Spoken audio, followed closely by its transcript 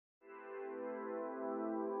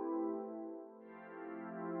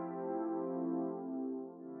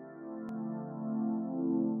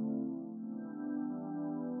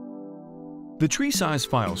The TreeSize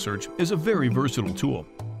File Search is a very versatile tool.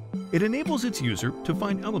 It enables its user to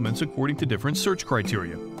find elements according to different search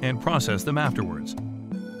criteria and process them afterwards.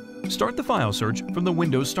 Start the file search from the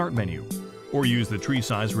Windows Start menu, or use the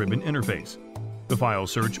TreeSize ribbon interface. The file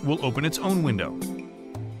search will open its own window.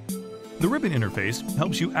 The ribbon interface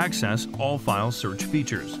helps you access all file search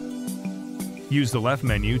features. Use the left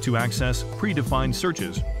menu to access Predefined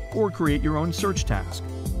Searches or create your own search task.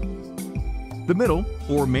 The middle,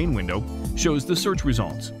 or main window, shows the search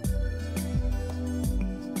results.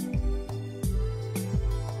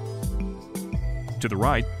 To the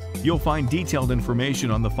right, you'll find detailed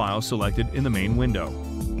information on the file selected in the main window.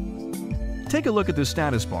 Take a look at the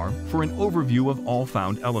status bar for an overview of all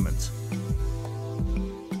found elements.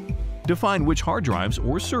 Define which hard drives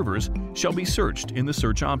or servers shall be searched in the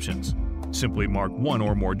search options. Simply mark one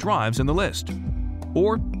or more drives in the list,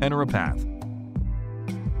 or enter a path.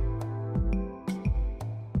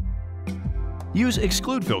 Use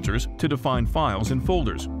Exclude Filters to define files and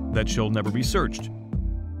folders that shall never be searched.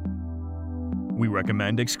 We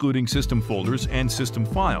recommend excluding system folders and system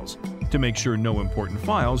files to make sure no important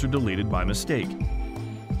files are deleted by mistake.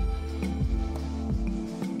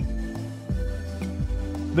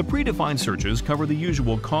 The predefined searches cover the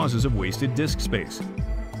usual causes of wasted disk space.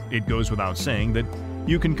 It goes without saying that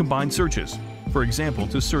you can combine searches, for example,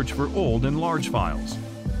 to search for old and large files.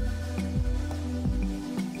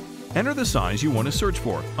 Enter the size you want to search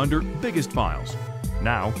for under Biggest Files.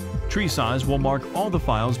 Now, TreeSize will mark all the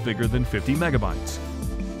files bigger than 50 megabytes.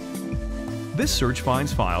 This search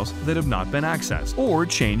finds files that have not been accessed or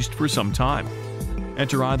changed for some time.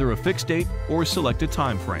 Enter either a fixed date or select a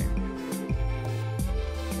time frame.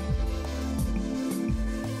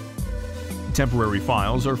 Temporary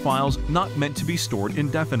files are files not meant to be stored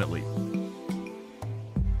indefinitely.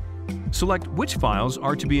 Select which files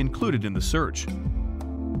are to be included in the search.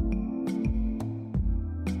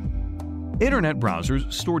 Internet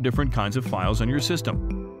browsers store different kinds of files on your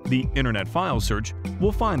system. The Internet File Search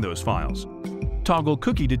will find those files. Toggle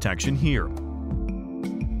cookie detection here.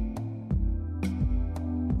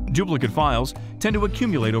 Duplicate files tend to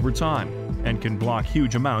accumulate over time and can block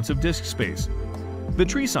huge amounts of disk space. The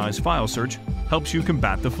TreeSize File Search helps you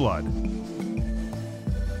combat the flood.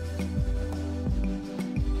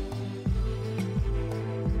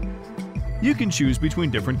 You can choose between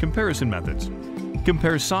different comparison methods.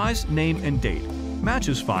 Compare size, name, and date.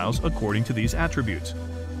 Matches files according to these attributes.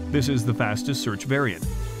 This is the fastest search variant,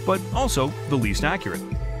 but also the least accurate.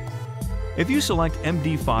 If you select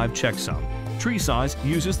MD5 checksum, TreeSize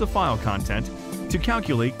uses the file content to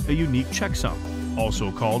calculate a unique checksum,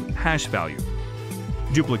 also called hash value.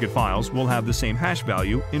 Duplicate files will have the same hash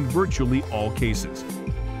value in virtually all cases.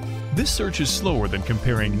 This search is slower than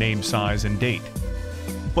comparing name, size, and date,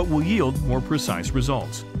 but will yield more precise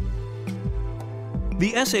results.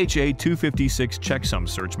 The SHA-256 checksum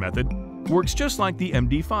search method works just like the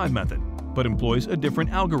MD5 method, but employs a different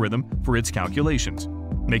algorithm for its calculations,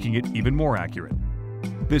 making it even more accurate.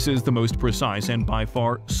 This is the most precise and by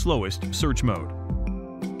far slowest search mode.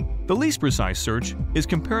 The least precise search is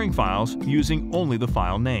comparing files using only the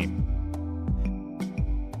file name.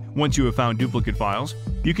 Once you have found duplicate files,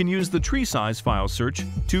 you can use the TreeSize File Search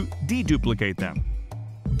to deduplicate them.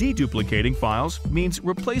 Deduplicating files means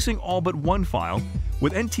replacing all but one file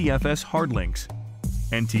with NTFS hardlinks.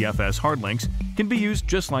 NTFS hardlinks can be used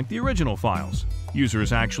just like the original files.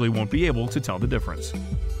 Users actually won't be able to tell the difference.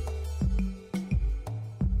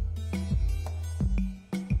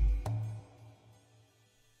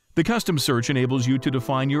 The custom search enables you to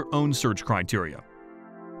define your own search criteria.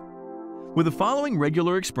 With the following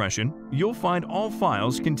regular expression, you'll find all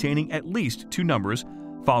files containing at least two numbers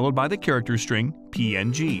followed by the character string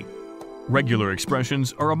PNG. Regular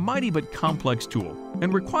expressions are a mighty but complex tool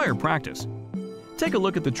and require practice. Take a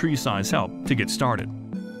look at the TreeSize help to get started.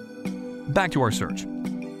 Back to our search.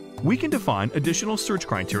 We can define additional search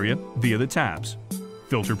criteria via the tabs: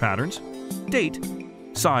 Filter Patterns, Date,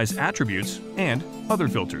 Size Attributes, and Other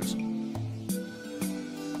Filters.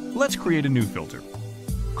 Let's create a new filter.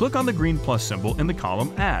 Click on the green plus symbol in the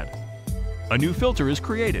column Add. A new filter is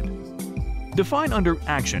created. Define under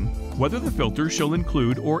Action whether the filter shall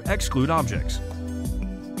include or exclude objects.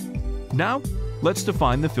 Now, let's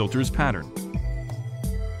define the filter's pattern.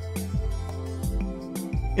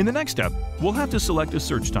 In the next step, we'll have to select a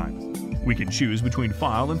search type. We can choose between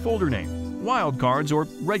file and folder name, wildcards, or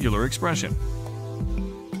regular expression.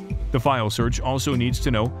 The file search also needs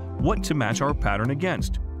to know what to match our pattern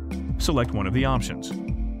against. Select one of the options.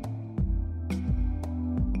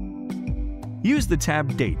 Use the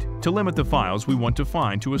tab Date to limit the files we want to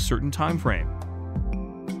find to a certain time frame.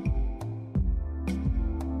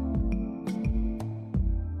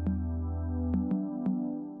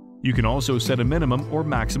 You can also set a minimum or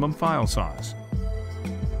maximum file size.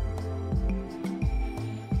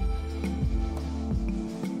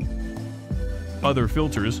 Other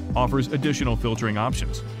filters offers additional filtering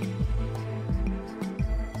options.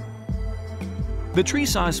 The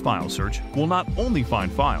TreeSize File Search will not only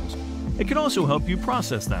find files, it can also help you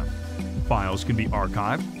process them. Files can be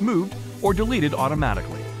archived, moved, or deleted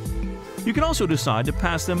automatically. You can also decide to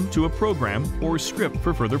pass them to a program or script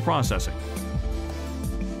for further processing.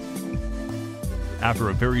 After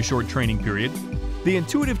a very short training period, the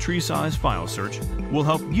intuitive TreeSize File Search will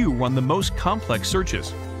help you run the most complex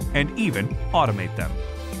searches and even automate them.